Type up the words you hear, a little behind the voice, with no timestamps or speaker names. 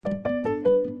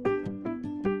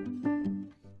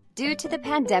Due to the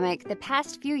pandemic, the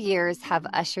past few years have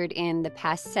ushered in the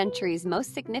past century's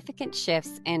most significant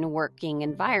shifts in working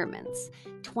environments.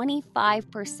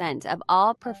 25% of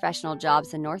all professional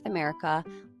jobs in North America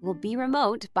will be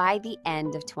remote by the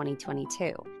end of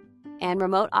 2022. And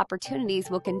remote opportunities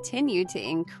will continue to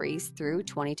increase through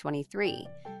 2023.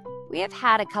 We have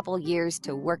had a couple years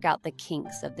to work out the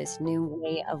kinks of this new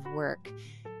way of work.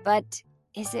 But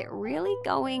is it really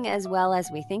going as well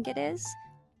as we think it is?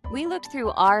 We looked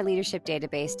through our leadership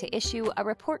database to issue a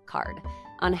report card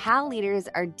on how leaders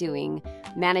are doing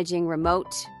managing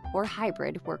remote or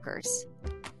hybrid workers.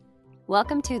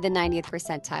 Welcome to the 90th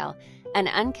Percentile, an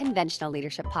unconventional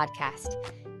leadership podcast.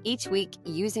 Each week,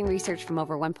 using research from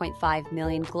over 1.5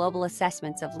 million global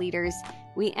assessments of leaders,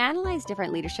 we analyze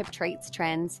different leadership traits,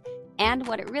 trends, and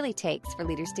what it really takes for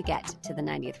leaders to get to the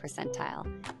 90th percentile.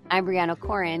 I'm Brianna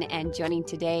Corin, and joining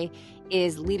today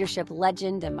is leadership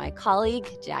legend and my colleague,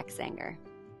 Jack Sanger.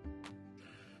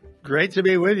 Great to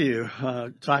be with you,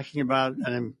 talking about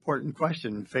an important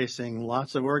question facing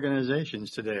lots of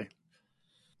organizations today.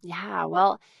 Yeah,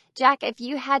 well, Jack, if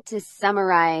you had to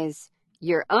summarize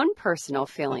your own personal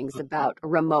feelings about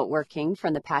remote working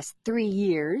from the past 3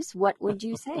 years, what would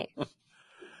you say?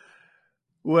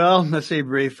 Well, let's see,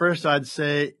 Bree. First, I'd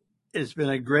say it's been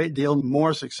a great deal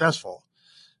more successful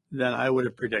than I would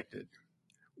have predicted.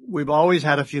 We've always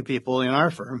had a few people in our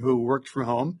firm who worked from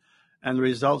home, and the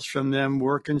results from them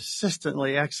were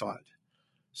consistently excellent.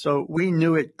 So we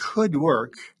knew it could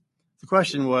work. The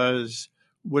question was,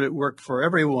 would it work for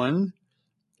everyone,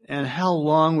 and how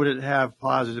long would it have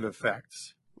positive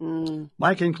effects?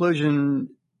 My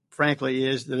conclusion, frankly,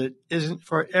 is that it isn't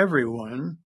for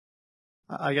everyone.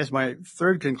 I guess my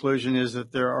third conclusion is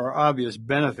that there are obvious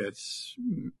benefits,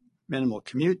 minimal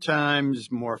commute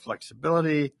times, more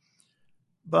flexibility.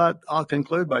 But I'll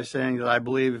conclude by saying that I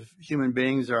believe human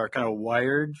beings are kind of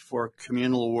wired for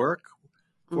communal work,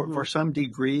 for some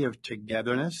degree of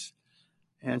togetherness.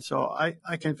 And so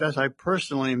I confess I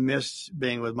personally miss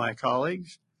being with my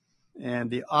colleagues,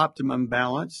 and the optimum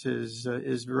balance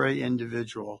is very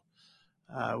individual.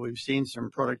 We've seen some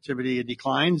productivity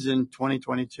declines in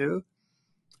 2022.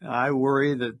 I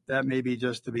worry that may be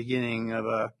just the beginning of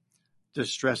a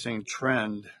distressing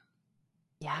trend.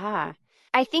 Yeah,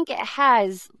 I think it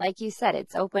has, like you said,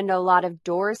 it's opened a lot of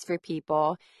doors for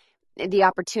people, the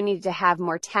opportunity to have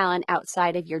more talent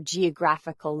outside of your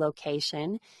geographical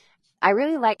location. I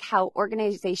really like how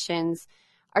organizations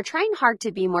are trying hard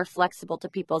to be more flexible to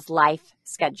people's life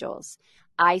schedules.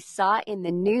 I saw in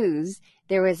the news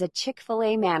there was a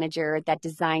Chick-fil-A manager that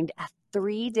designed a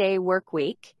 3-day work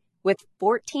week with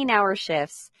 14-hour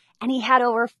shifts, and he had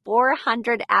over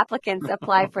 400 applicants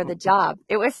apply for the job.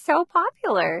 It was so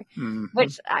popular,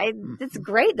 which it's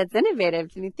great. That's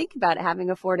innovative. When you think about it, having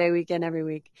a 4-day weekend every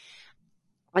week.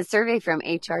 A survey from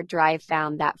HR Drive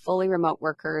found that fully remote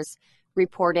workers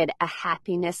reported a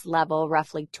happiness level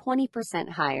roughly 20%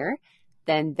 higher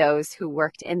than those who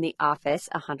worked in the office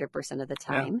 100% of the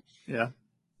time. Yeah.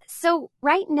 So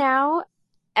right now,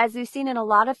 as we've seen in a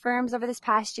lot of firms over this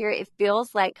past year, it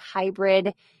feels like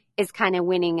hybrid is kind of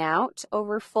winning out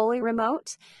over fully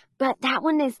remote. But that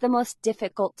one is the most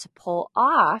difficult to pull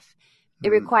off. It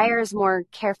requires more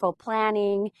careful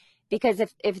planning because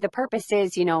if the purpose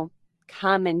is,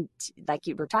 come and like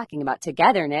you were talking about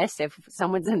togetherness, if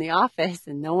someone's in the office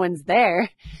and no one's there,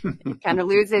 it kind of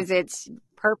loses its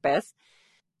purpose.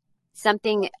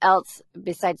 Something else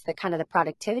besides the kind of the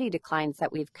productivity declines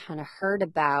that we've kind of heard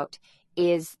about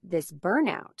is this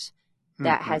burnout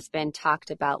that has been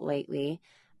talked about lately.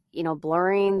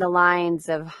 Blurring the lines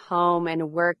of home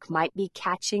and work might be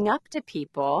catching up to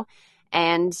people.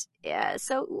 And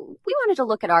so we wanted to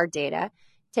look at our data,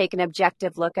 take an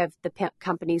objective look of the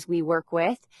companies we work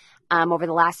with over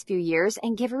the last few years,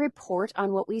 and give a report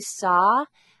on what we saw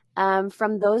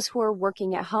from those who are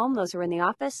working at home, those who are in the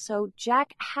office. So,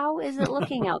 Jack, how is it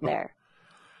looking out there?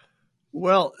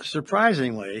 Well,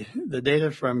 surprisingly, the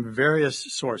data from various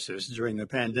sources during the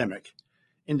pandemic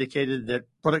indicated that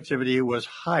productivity was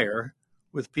higher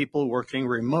with people working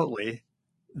remotely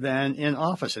than in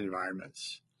office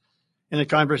environments. In a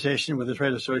conversation with a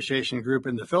trade association group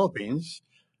in the Philippines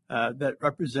that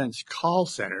represents call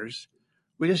centers,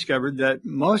 we discovered that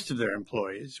most of their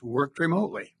employees worked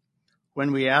remotely.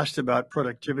 When we asked about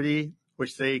productivity,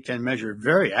 which they can measure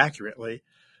very accurately,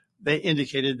 they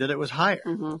indicated that it was higher.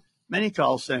 Many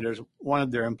call centers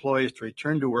wanted their employees to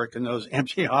return to work in those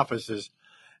empty offices,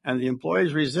 and the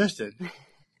employees resisted.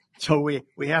 So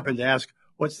we happened to ask,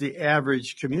 what's the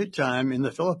average commute time in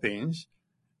the Philippines?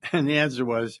 And the answer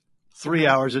was 3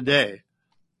 hours a day.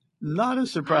 Not a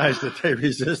surprise that they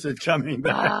resisted coming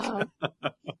back. Wow.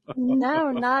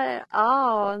 No, not at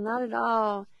all. Not at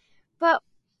all. But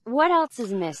what else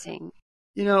is missing?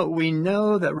 We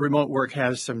know that remote work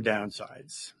has some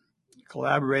downsides.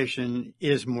 Collaboration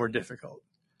is more difficult.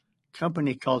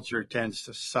 Company culture tends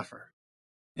to suffer.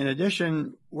 In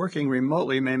addition, working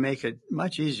remotely may make it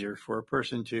much easier for a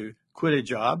person to quit a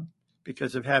job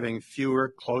because of having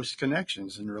fewer close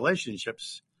connections and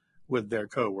relationships with their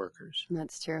coworkers.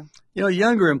 That's true.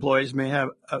 Younger employees may have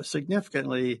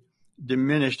significantly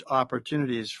diminished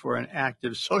opportunities for an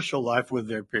active social life with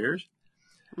their peers.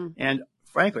 And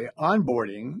frankly,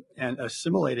 onboarding and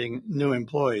assimilating new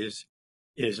employees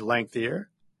is lengthier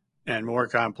and more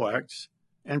complex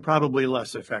and probably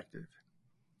less effective.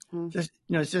 It's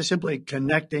just simply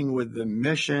connecting with the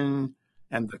mission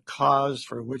and the cause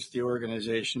for which the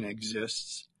organization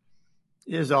exists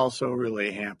is also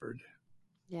really hampered.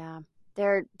 Yeah,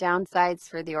 there are downsides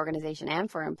for the organization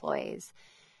and for employees.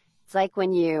 It's like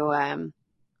when you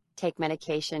take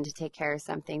medication to take care of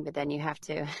something, but then you have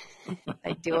to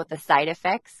deal with the side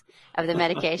effects of the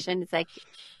medication. It's like,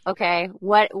 okay,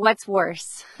 what's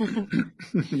worse?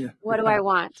 Yeah. What do I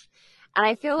want? And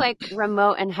I feel like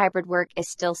remote and hybrid work is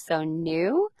still so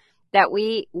new that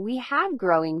we have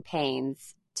growing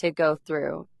pains to go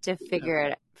through to figure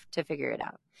it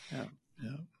out. Yeah.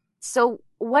 So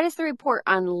what is the report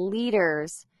on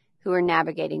leaders who are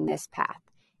navigating this path?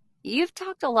 You've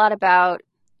talked a lot about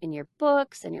in your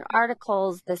books and your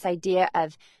articles, this idea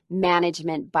of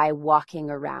management by walking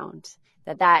around,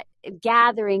 that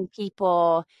gathering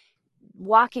people,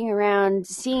 walking around,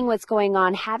 seeing what's going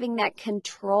on, having that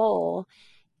control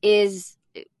has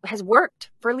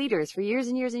worked for leaders for years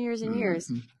and years and years and years.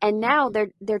 Mm-hmm. And now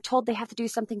they're told they have to do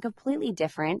something completely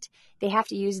different. They have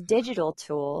to use digital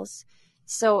tools.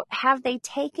 So have they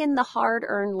taken the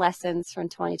hard-earned lessons from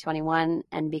 2021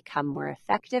 and become more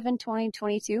effective in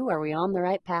 2022? Are we on the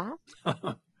right path?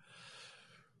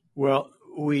 Well,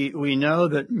 we know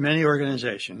that many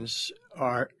organizations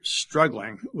are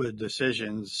struggling with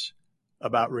decisions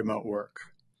about remote work.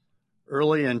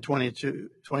 Early in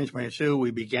 2022,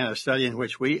 we began a study in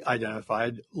which we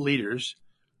identified leaders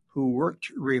who worked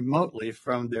remotely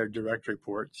from their direct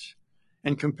reports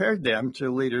and compared them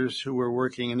to leaders who were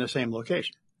working in the same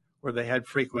location where they had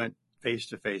frequent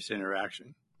face-to-face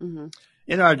interaction. Mm-hmm.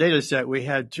 In our data set, we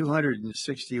had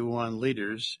 261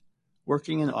 leaders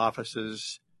working in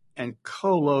offices and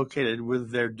co-located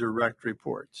with their direct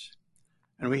reports.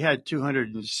 And we had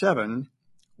 207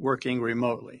 working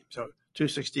remotely. So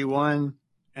 261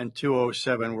 and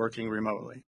 207 working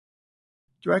remotely.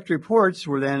 Direct reports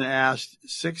were then asked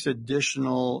 6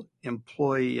 additional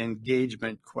employee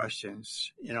engagement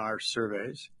questions in our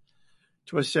surveys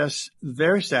to assess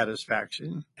their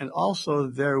satisfaction and also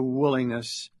their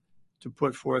willingness to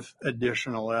put forth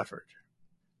additional effort.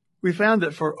 We found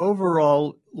that for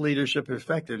overall leadership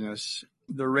effectiveness,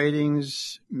 the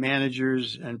ratings,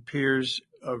 managers, and peers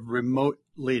of remote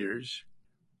leaders,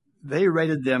 they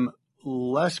rated them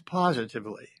less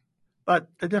positively, but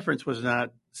the difference was not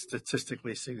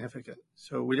statistically significant.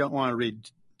 So we don't want to read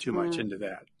too much into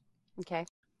that. Okay.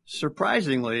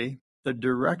 Surprisingly, the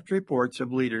direct reports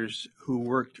of leaders who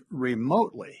worked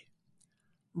remotely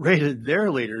rated their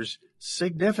leaders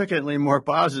significantly more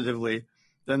positively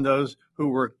than those who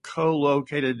were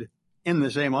co-located in the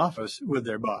same office with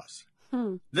their boss.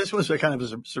 This was a kind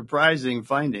of a surprising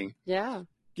finding. Yeah.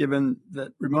 Given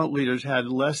that remote leaders had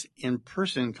less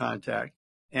in-person contact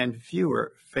and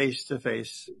fewer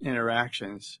face-to-face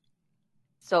interactions.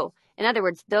 So, in other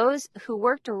words, those who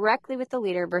work directly with the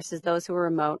leader versus those who are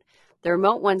remote, the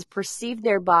remote ones perceive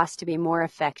their boss to be more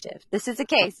effective. This is a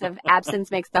case of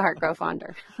absence makes the heart grow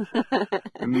fonder.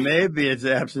 Maybe it's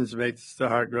absence makes the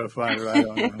heart grow fonder. I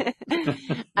don't know.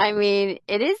 I mean,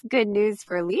 it is good news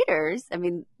for leaders. I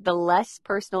mean, the less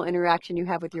personal interaction you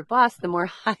have with your boss, the more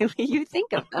highly you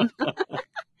think of them.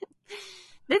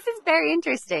 This is very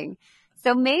interesting.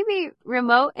 So maybe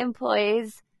remote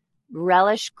employees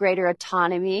relish greater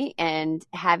autonomy, and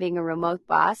having a remote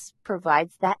boss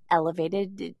provides that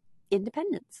elevated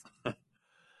independence.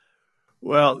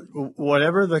 Well,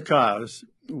 whatever the cause,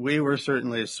 we were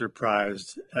certainly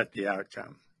surprised at the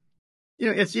outcome.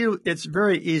 It's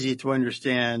very easy to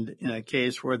understand in a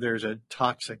case where there's a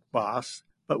toxic boss,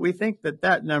 but we think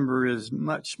that number is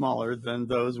much smaller than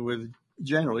those with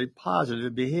generally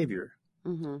positive behavior.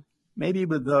 Mm-hmm. Maybe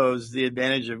with those, the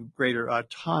advantage of greater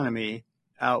autonomy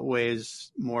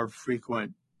outweighs more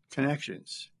frequent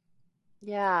connections.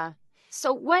 Yeah.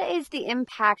 So what is the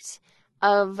impact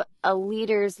of a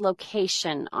leader's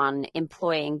location on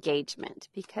employee engagement?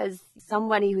 Because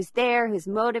somebody who's there, who's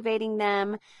motivating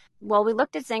them. Well, we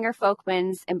looked at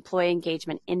Zenger-Folkman's Employee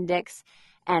Engagement Index,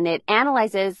 And it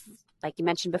analyzes, like you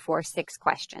mentioned before, 6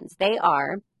 questions.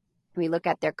 We look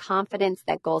at their confidence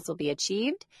that goals will be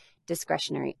achieved,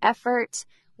 discretionary effort,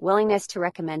 willingness to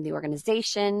recommend the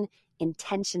organization,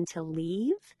 intention to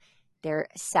leave, their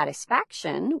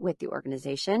satisfaction with the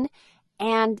organization,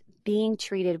 and being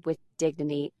treated with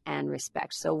dignity and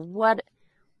respect. So what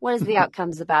is the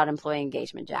outcomes about employee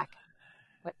engagement, Jack?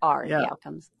 What are the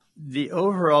outcomes? The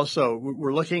overall, so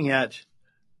we're looking at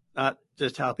not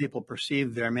just how people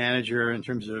perceive their manager in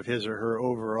terms of his or her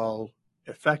overall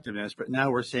effectiveness, but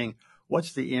now we're seeing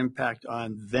what's the impact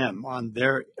on them, on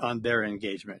their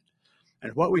engagement.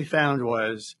 And what we found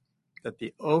was that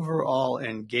the overall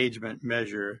engagement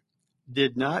measure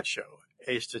did not show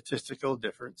a statistical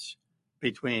difference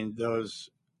between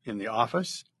those in the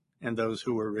office and those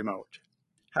who were remote.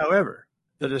 However,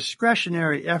 the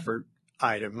discretionary effort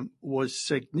item was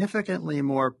significantly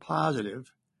more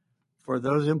positive for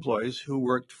those employees who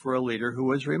worked for a leader who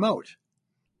was remote.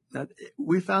 Now,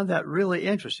 we found that really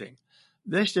interesting.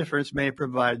 This difference may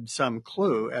provide some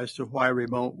clue as to why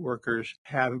remote workers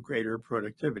have greater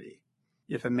productivity.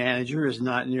 If a manager is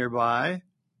not nearby,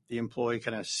 the employee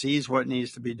kind of sees what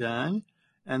needs to be done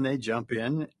and they jump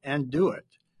in and do it.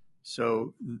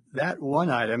 So that one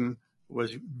item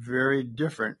was very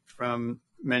different from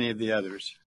many of the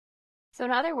others. So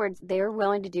in other words, they were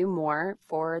willing to do more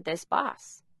for this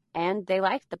boss, and they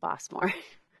liked the boss more.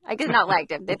 I guess not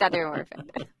liked him. They thought they were more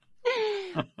effective.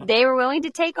 They were willing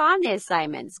to take on the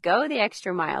assignments, go the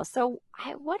extra mile. So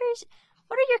what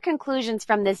are your conclusions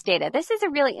from this data? This is a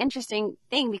really interesting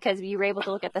thing because you were able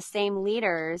to look at the same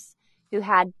leaders who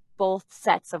had both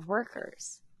sets of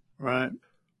workers. Right.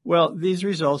 Well, these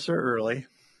results are early,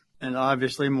 and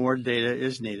obviously more data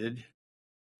is needed.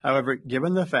 However,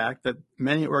 given the fact that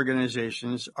many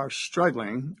organizations are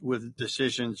struggling with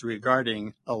decisions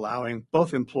regarding allowing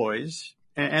both employees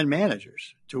and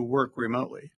managers to work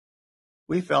remotely,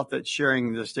 we felt that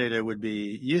sharing this data would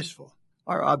be useful.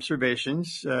 Our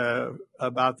observations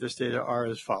about this data are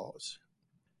as follows.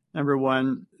 Number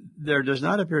one, there does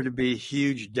not appear to be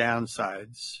huge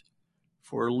downsides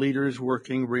for leaders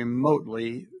working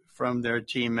remotely from their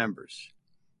team members.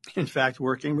 In fact,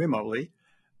 working remotely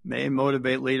may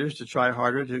motivate leaders to try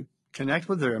harder to connect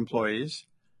with their employees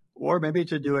or maybe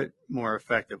to do it more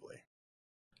effectively.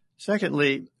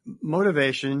 Secondly,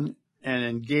 motivation and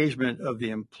engagement of the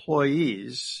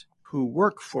employees who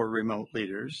work for remote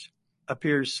leaders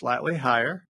appears slightly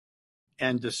higher,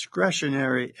 and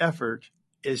discretionary effort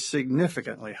is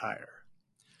significantly higher.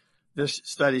 This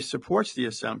study supports the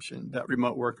assumption that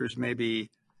remote workers may be,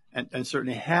 and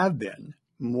certainly have been,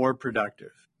 more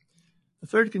productive. The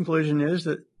third conclusion is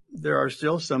that there are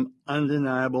still some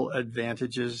undeniable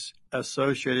advantages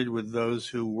associated with those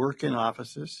who work in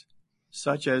offices,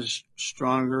 such as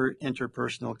stronger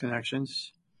interpersonal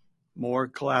connections, more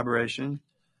collaboration,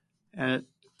 and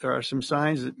there are some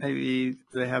signs that maybe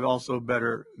they have also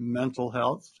better mental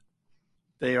health.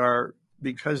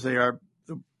 Because the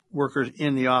workers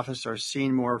in the office are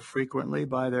seen more frequently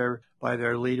by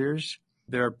their leaders,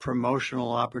 their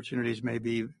promotional opportunities may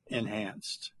be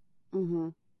enhanced. Mm-hmm.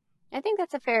 I think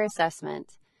that's a fair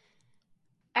assessment.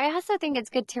 I also think it's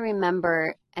good to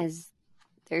remember, as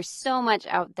there's so much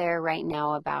out there right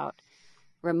now about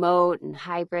remote and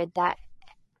hybrid, that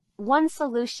one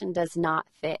solution does not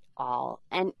fit all.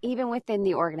 And even within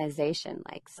the organization,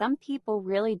 like some people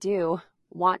really do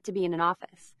want to be in an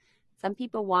office. Some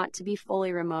people want to be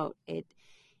fully remote. It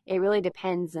really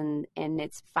depends, and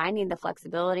it's finding the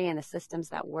flexibility and the systems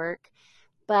that work.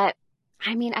 But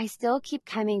I mean, I still keep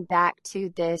coming back to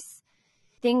this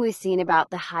thing we've seen about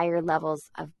the higher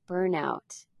levels of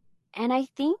burnout. And I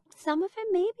think some of it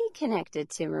may be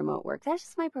connected to remote work. That's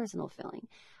just my personal feeling.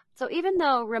 So even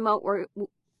though remote work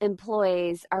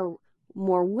employees are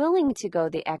more willing to go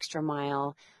the extra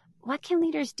mile, what can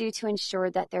leaders do to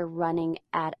ensure that they're running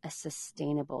at a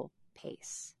sustainable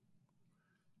pace?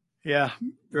 Yeah,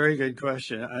 very good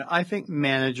question. I think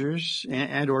managers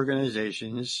and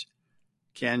organizations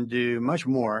can do much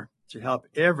more to help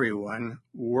everyone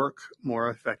work more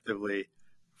effectively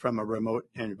from a remote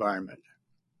environment.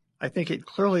 I think it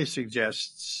clearly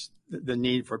suggests the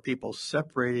need for people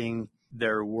separating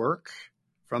their work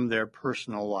from their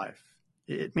personal life.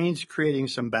 It means creating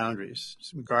some boundaries,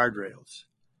 some guardrails.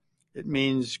 It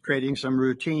means creating some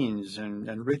routines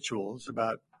and rituals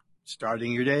about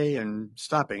starting your day and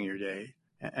stopping your day.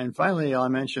 And finally, I'll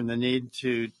mention the need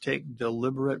to take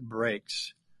deliberate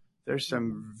breaks. There's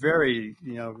some very,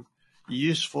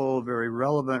 useful, very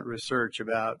relevant research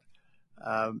about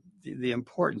the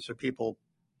importance of people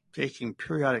taking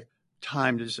periodic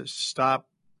time to just stop,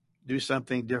 do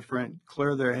something different,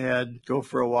 clear their head, go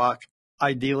for a walk.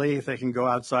 Ideally, if they can go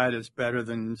outside, it's better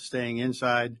than staying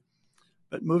inside.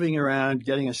 But moving around,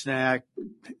 getting a snack,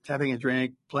 having a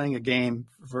drink, playing a game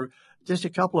for just a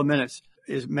couple of minutes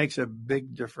makes a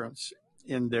big difference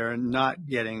in their not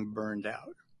getting burned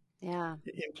out. Yeah.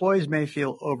 Employees may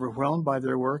feel overwhelmed by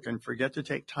their work and forget to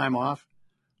take time off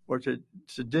or to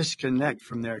disconnect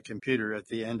from their computer at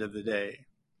the end of the day.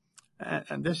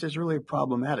 And this is really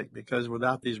problematic because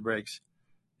without these breaks,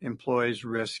 employees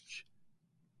risk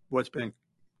what's been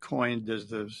coined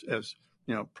as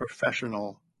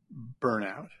professional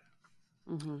burnout.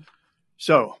 Mm-hmm.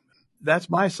 So that's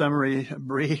my summary,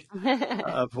 Bree,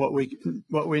 of what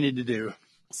we need to do.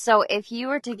 So if you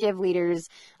were to give leaders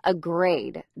a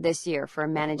grade this year for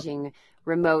managing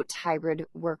remote hybrid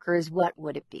workers, what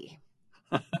would it be?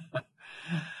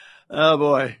 Oh,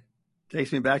 boy.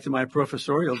 Takes me back to my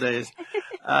professorial days.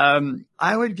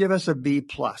 I would give us a B+.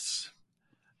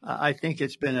 I think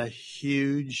it's been a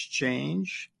huge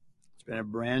change. It's been a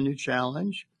brand new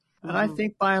challenge. And I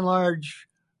think by and large,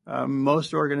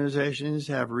 most organizations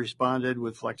have responded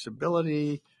with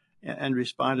flexibility and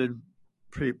responded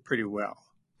pretty well.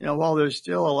 While there's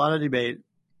still a lot of debate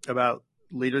about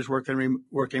leaders working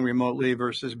remotely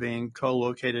versus being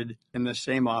co-located in the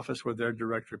same office with their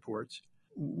direct reports,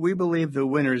 we believe the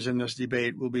winners in this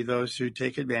debate will be those who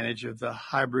take advantage of the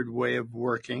hybrid way of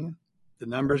working. The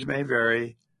numbers may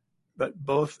vary, but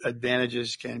both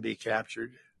advantages can be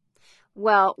captured.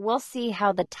 Well, we'll see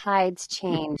how the tides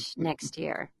change next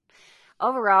year.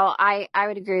 Overall, I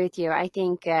would agree with you. I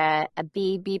think a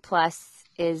B+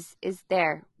 is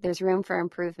there. There's room for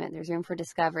improvement. There's room for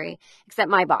discovery, except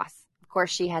my boss. Of course,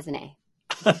 she has an A.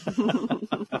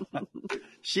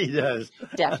 She does.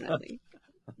 Definitely.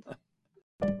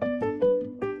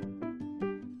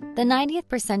 The 90th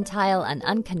Percentile, an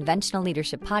Unconventional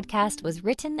Leadership podcast, was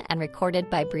written and recorded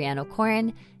by Brianne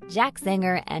O'Corin, Jack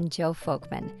Zenger, and Joe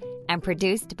Folkman, and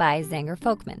produced by Zenger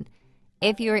Folkman.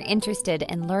 If you are interested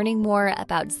in learning more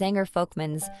about Zenger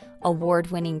Folkman's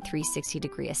award-winning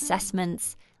 360-degree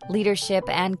assessments, leadership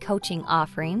and coaching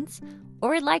offerings,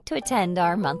 or would like to attend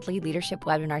our monthly leadership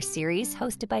webinar series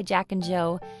hosted by Jack and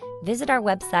Joe, visit our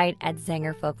website at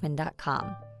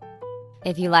zengerfolkman.com.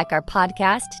 If you like our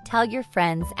podcast, tell your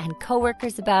friends and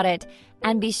coworkers about it,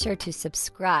 and be sure to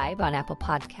subscribe on Apple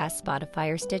Podcasts,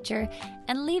 Spotify, or Stitcher,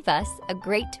 and leave us a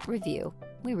great review.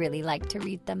 We really like to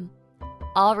read them.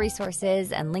 All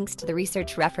resources and links to the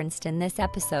research referenced in this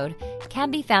episode can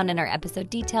be found in our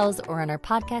episode details or on our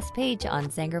podcast page on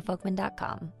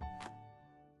zengerfolkman.com.